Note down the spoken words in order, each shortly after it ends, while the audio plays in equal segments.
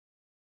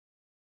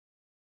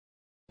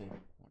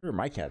Where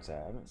my cat's at?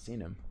 I haven't seen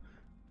him.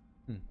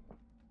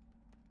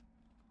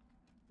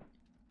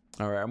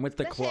 All right, I'm with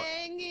the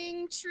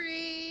hanging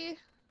tree.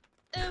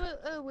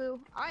 Oh, woo.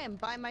 I am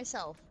by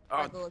myself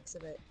by the looks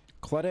of it.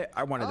 Claudette,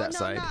 I wanted that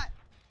side. Not.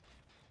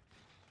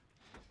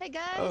 Hey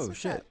guys. Oh what's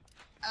shit.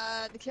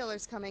 Up? The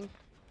killer's coming.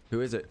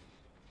 Who is it?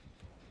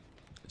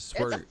 It's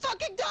a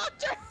fucking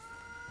doctor.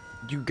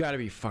 You gotta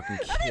be fucking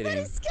kidding.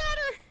 Everybody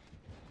scatter.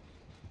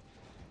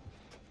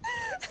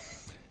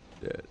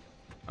 Dude,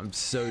 I'm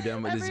so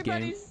done with this game.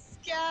 Everybody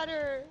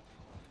scatter.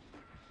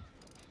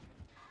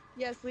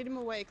 Yes, lead him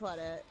away,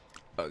 Claudette.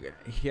 Okay,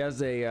 he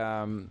has a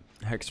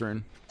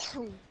Hexerin.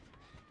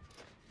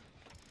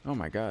 Oh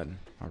my god,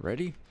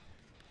 already?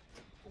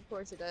 Of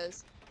course it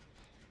does.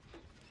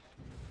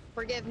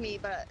 Forgive me,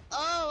 but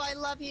oh, I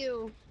love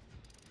you.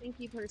 Thank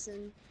you,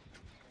 person.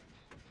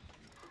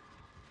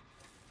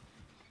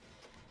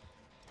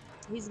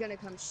 He's gonna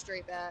come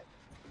straight back.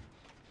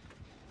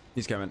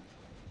 He's coming.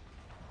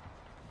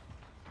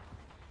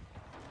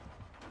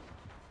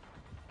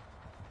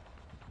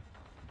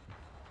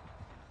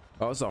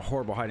 Oh, it's a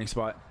horrible hiding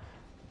spot.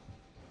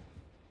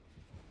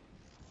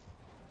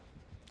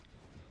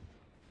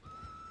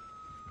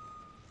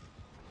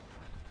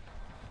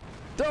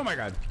 Oh my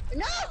god.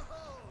 No!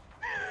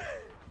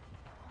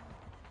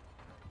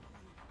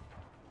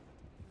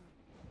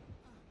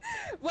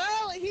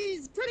 Well,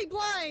 he's pretty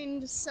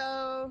blind,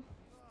 so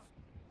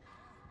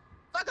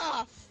fuck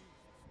off.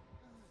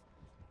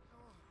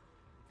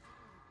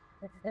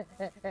 Run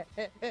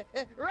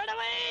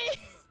away!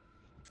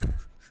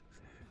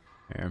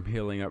 I'm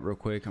healing up real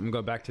quick. I'm gonna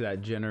go back to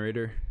that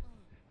generator.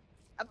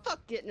 I'm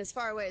getting as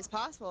far away as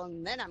possible,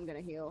 and then I'm gonna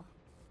heal.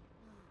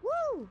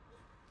 Woo!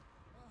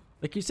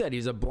 Like you said,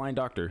 he's a blind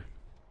doctor.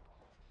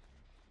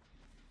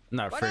 I'm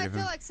not Why do afraid I of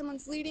feel him. like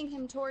someone's leading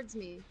him towards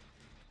me?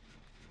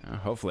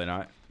 Hopefully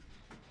not.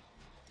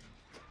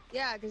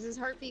 Yeah, because his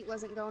heartbeat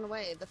wasn't going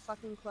away. The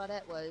fucking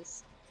Claudette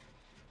was.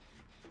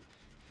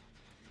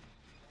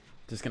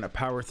 Just gonna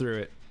power through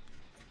it.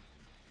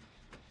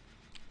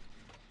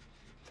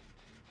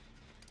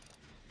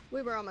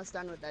 We were almost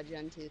done with that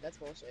gen 2. That's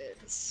bullshit.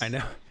 I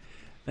know.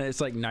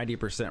 It's like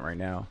 90% right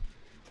now.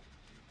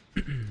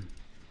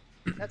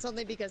 That's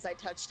only because I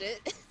touched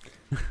it.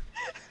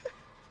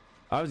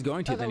 I was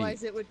going to.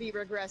 Otherwise, it would be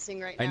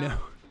regressing right now. I know.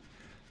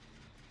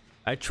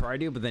 I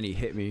tried to, but then he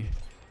hit me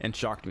and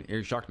shocked me.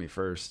 He shocked me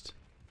first.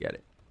 Get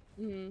it?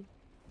 Mhm.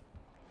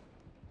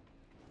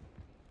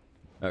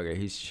 Okay,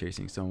 he's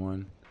chasing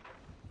someone.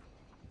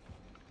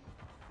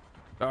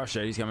 Oh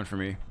shit, he's coming for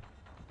me.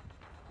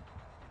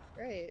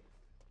 Great.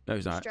 No,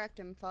 he's not. Distract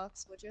him,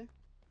 Fox, would you?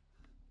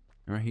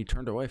 Alright, he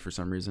turned away for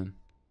some reason.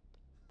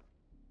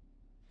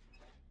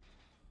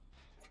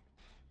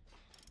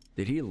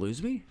 Did he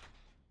lose me?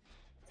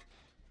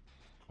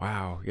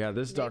 Wow. Yeah,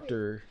 this Maybe.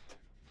 doctor.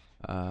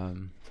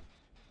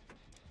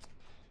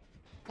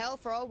 Hell,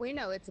 for all we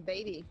know, it's a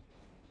baby.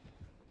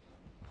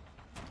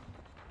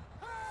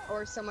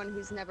 Or someone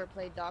who's never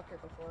played doctor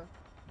before.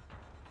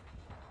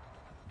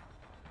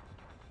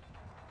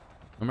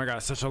 Oh my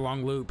god, such a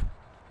long loop.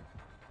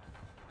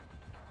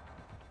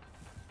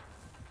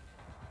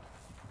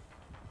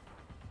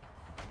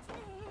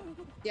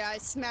 Yeah, I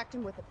smacked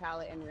him with a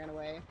pallet and ran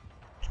away.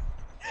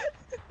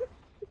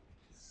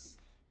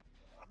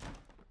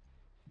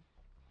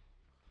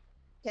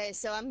 Okay,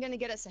 so I'm gonna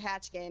get us a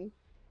hatch game.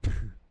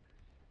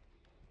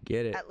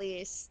 Get it. At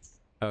least.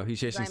 Oh, he's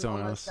chasing I'm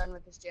someone almost else. done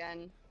with this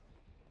gen.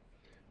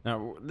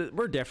 No,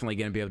 we're definitely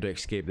gonna be able to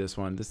escape this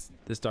one.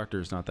 This doctor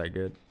is not that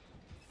good.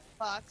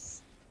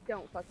 Fox,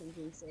 don't fucking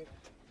jinx it.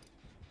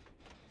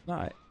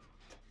 Not.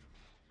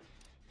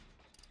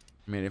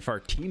 I mean, if our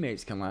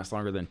teammates can last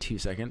longer than 2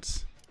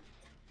 seconds.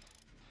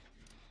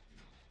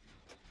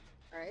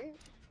 Right?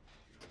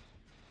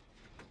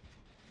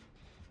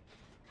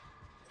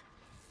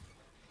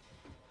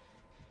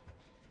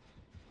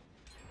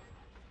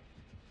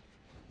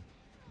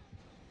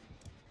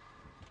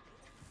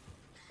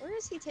 Where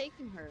is he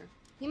taking her?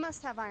 He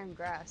must have Iron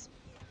Grasp.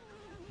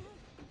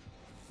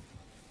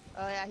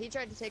 Oh yeah, he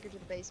tried to take her to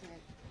the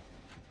basement.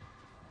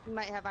 He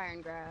might have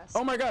Iron Grasp.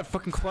 Oh my god,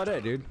 fucking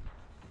Claudette, dude.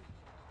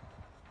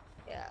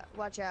 Yeah,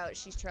 watch out,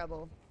 she's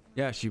trouble.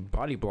 Yeah, she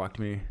body blocked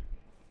me.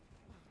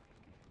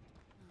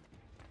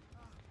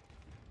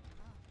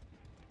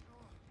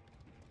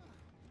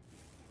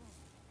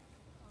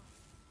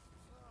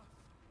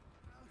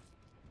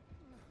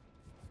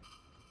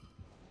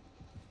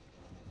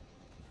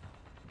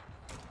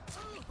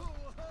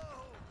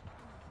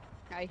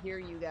 I hear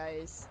you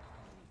guys.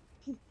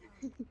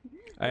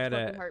 I had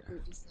fucking a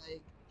heartbeat just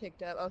like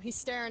picked up. Oh, he's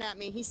staring at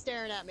me. He's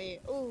staring at me.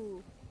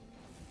 Ooh,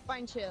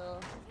 fine chill.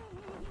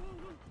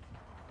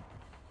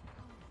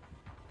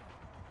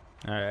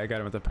 Alright, I got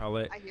him with the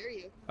pellet. I hear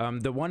you.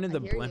 The one in the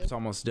I hear blimp's you.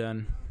 almost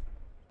done.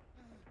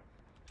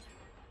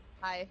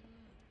 Hi.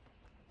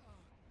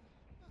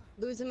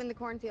 Lose him in the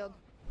cornfield.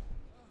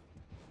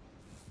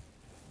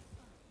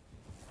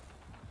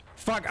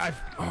 Fuck,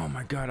 oh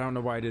my god, I don't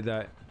know why I did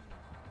that.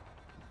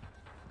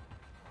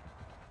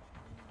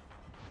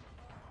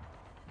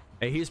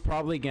 Hey, he's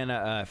probably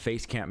gonna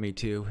face camp me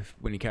too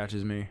when he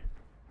catches me.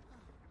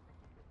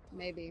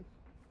 Maybe.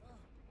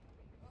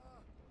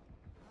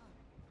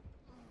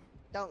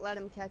 Don't let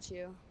him catch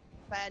you.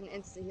 If I had an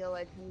insta heal,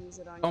 I'd come use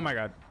it on you. Oh my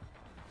god.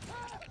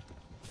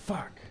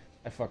 Fuck.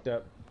 I fucked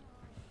up.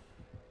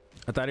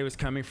 I thought he was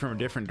coming from a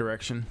different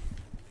direction.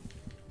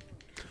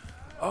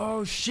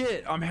 Oh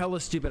shit, I'm hella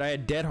stupid. I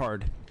had dead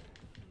hard.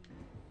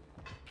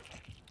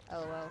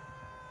 Oh well.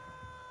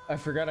 I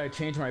forgot I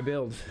changed my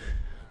build.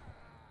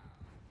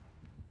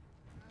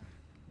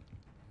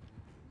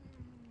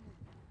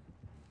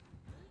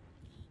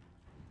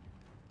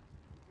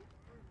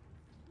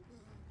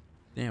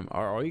 Damn,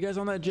 are all you guys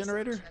on that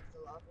generator? Check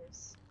the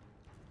lockers.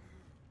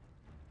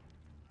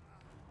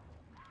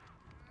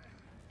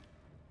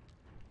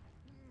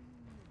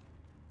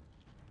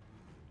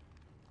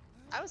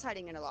 I was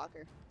hiding in a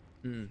locker.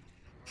 Hmm.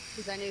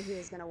 Because I knew he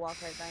was gonna walk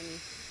right by me.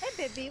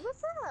 Hey, baby,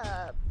 what's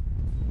up?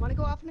 Want to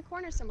go off in a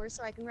corner somewhere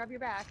so I can rub your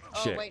back?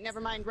 Oh, Shit. wait,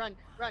 never mind. Run,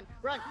 run,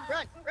 run,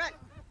 run, run!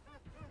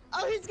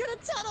 Oh, he's gonna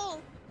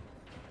tunnel!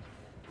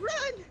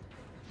 Run!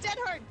 Dead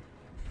hard!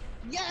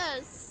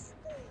 Yes!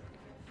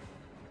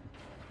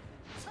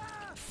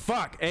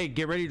 Fuck! Hey,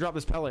 get ready to drop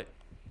this pellet.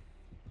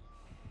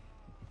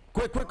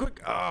 Quick, quick, quick!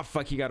 Oh,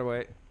 fuck, he got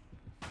away.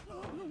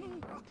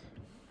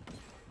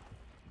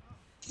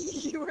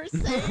 You were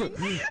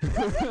saying?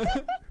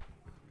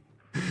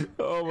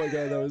 Oh my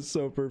god, that was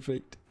so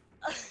perfect.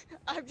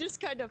 I'm just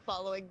kind of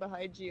following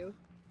behind you.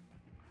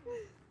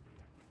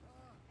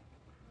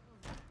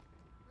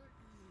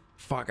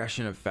 Fuck, I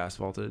shouldn't have fast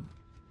vaulted.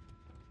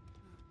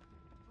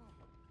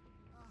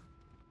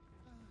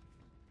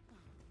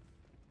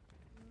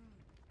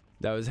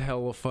 That was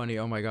hella funny.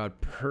 Oh my god,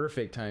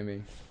 perfect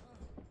timing.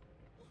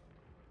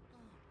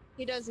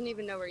 He doesn't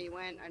even know where you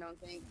went, I don't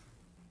think.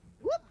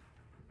 Whoop!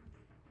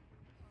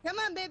 Come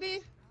on,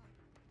 baby!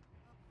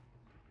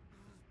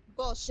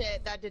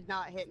 Bullshit, that did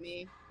not hit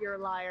me. You're a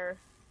liar.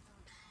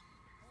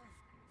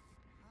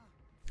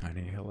 I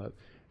need to heal up.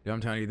 Dude,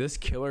 I'm telling you, this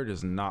killer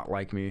does not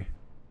like me.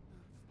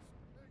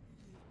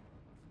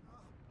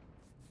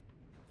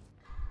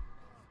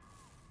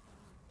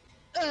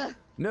 Ugh,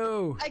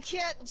 No! I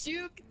can't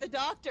juke the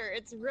doctor.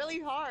 It's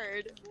really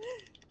hard.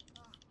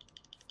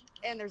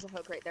 And there's a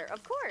hook right there.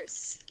 Of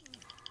course.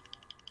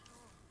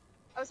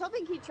 I was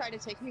hoping he'd try to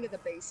take me to the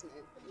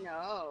basement. But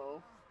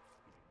no.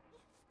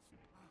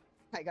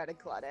 I gotta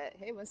Claudette.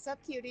 Hey, what's up,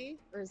 cutie?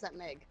 Or is that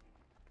Meg?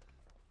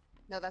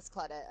 No, that's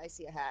Claudette. I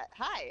see a hat.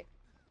 Hi.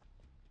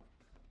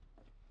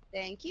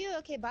 Thank you.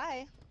 Okay,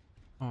 bye.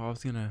 Oh, I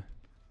was gonna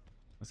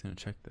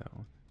check that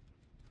one.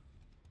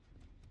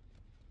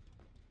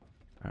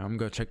 Alright, I'm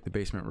gonna go check the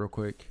basement real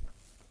quick.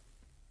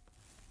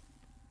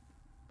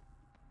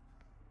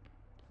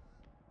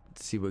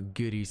 Let's see what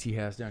goodies he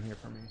has down here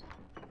for me.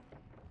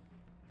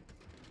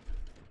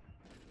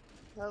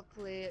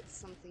 Hopefully it's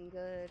something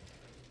good.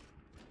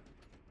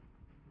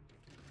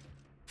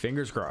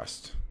 Fingers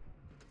crossed.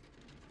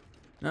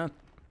 No.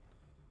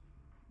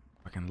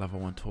 Fucking level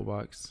 1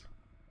 toolbox.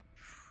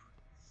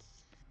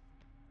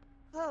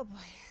 Oh boy.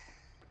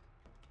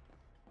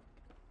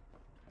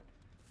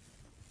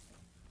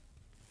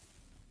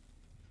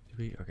 Did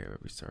we? Okay,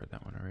 we started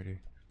that one already.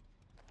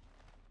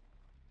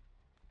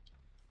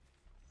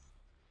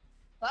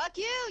 Fuck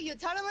you, you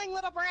tunneling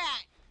little brat!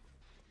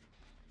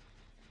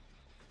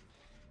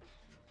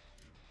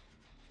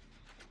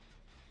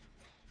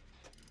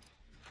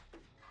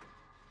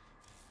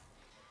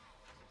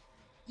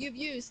 You've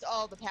used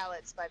all the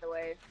pallets, by the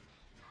way.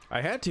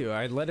 I had to.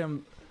 I let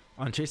him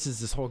on chases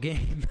this whole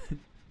game.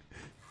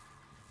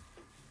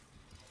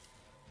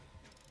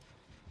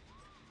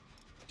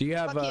 Do you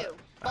have Fuck you.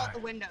 Vault the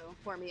window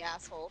for me,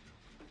 asshole.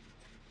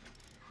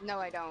 No,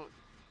 I don't.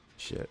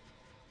 Shit.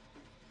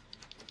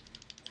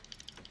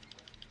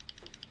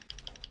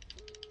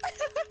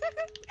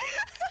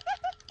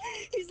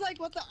 He's like,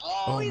 what the?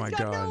 Oh, Oh he's my got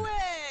God. no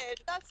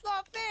lid. That's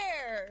not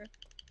fair.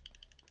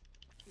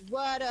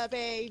 What a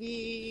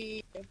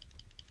baby.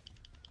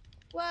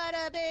 What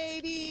a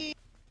baby.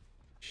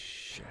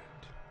 Shit.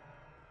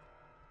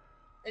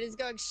 It is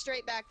going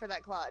straight back for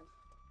that Claude.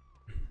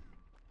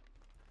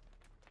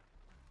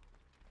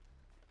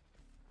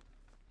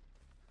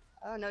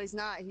 Oh, no, he's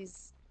not.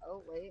 He's...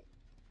 Oh, wait.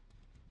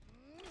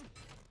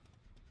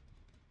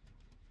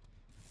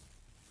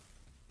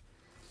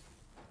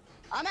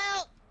 I'm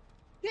out!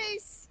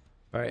 Peace!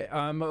 Alright,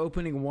 I'm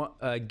opening one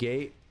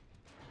gate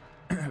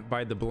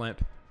by the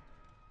blimp.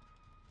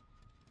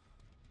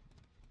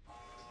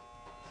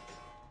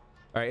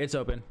 Alright, it's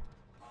open.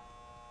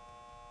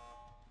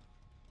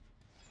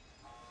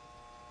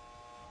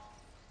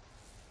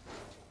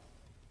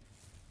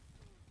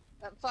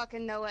 That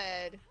fucking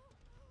Noed.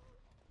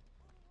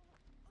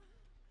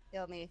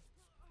 Kill me.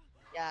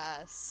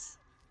 Yes.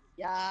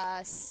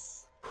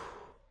 Yes.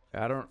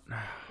 I don't.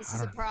 This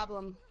is a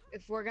problem.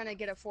 If we're gonna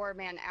get a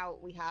 4-man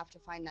out, we have to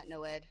find that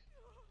Noed.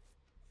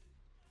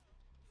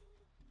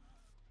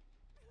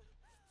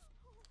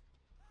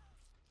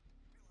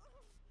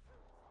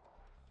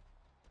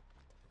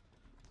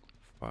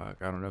 Fuck,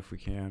 I don't know if we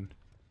can.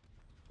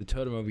 The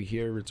totem over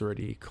here, it's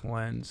already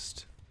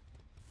cleansed.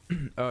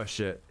 Oh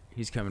shit,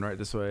 he's coming right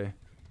this way.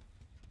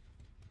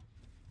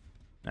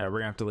 We're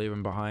gonna have to leave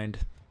him behind.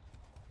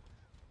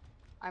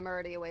 I'm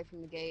already away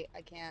from the gate.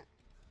 I can't.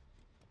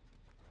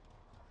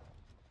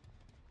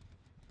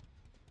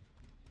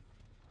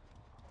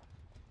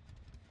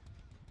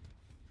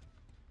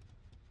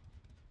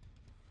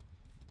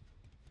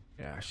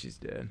 Yeah, she's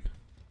dead.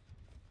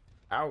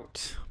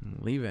 Out. I'm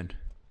leaving.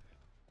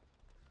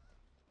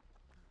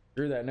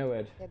 Through that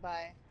no-ed. Okay,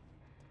 bye.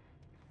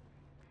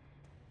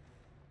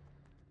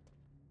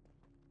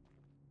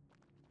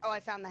 Oh, I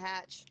found the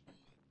hatch.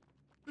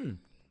 Hmm.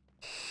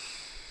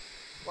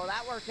 Well,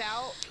 that worked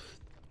out.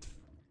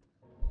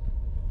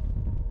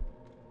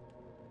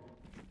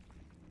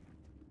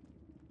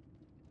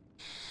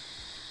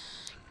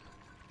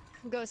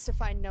 Goes to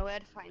find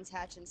Noed, finds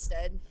Hatch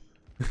instead.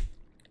 It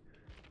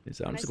And I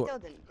sounds still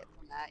didn't get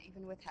from that,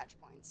 even with Hatch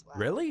points. Wow.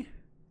 Really?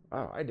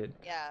 Wow, I did.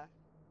 Yeah.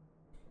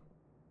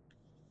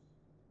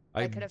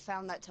 I could have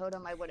found that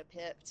totem, I would have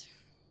pipped.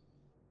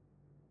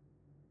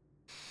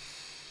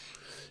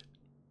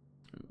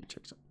 Let me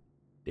check some.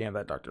 Damn,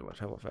 that doctor left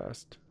hella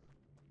fast.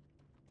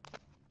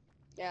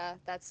 Yeah,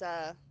 that's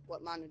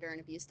what monitor and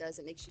abuse does.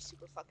 It makes you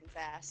super fucking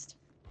fast.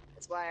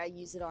 That's why I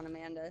use it on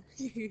Amanda.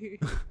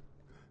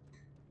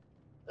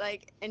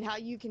 Like, and how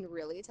you can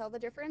really tell the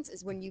difference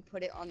is when you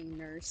put it on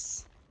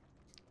nurse.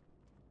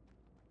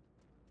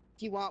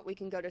 If you want, we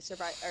can go to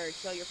survive or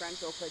kill your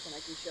friends real quick, and I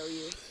can show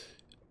you.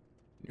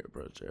 Your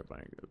approach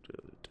terrifying. Go to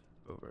it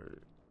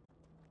over.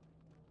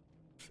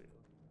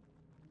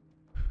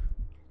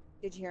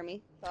 Did you hear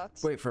me,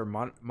 Fox? Wait, for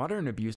modern abuse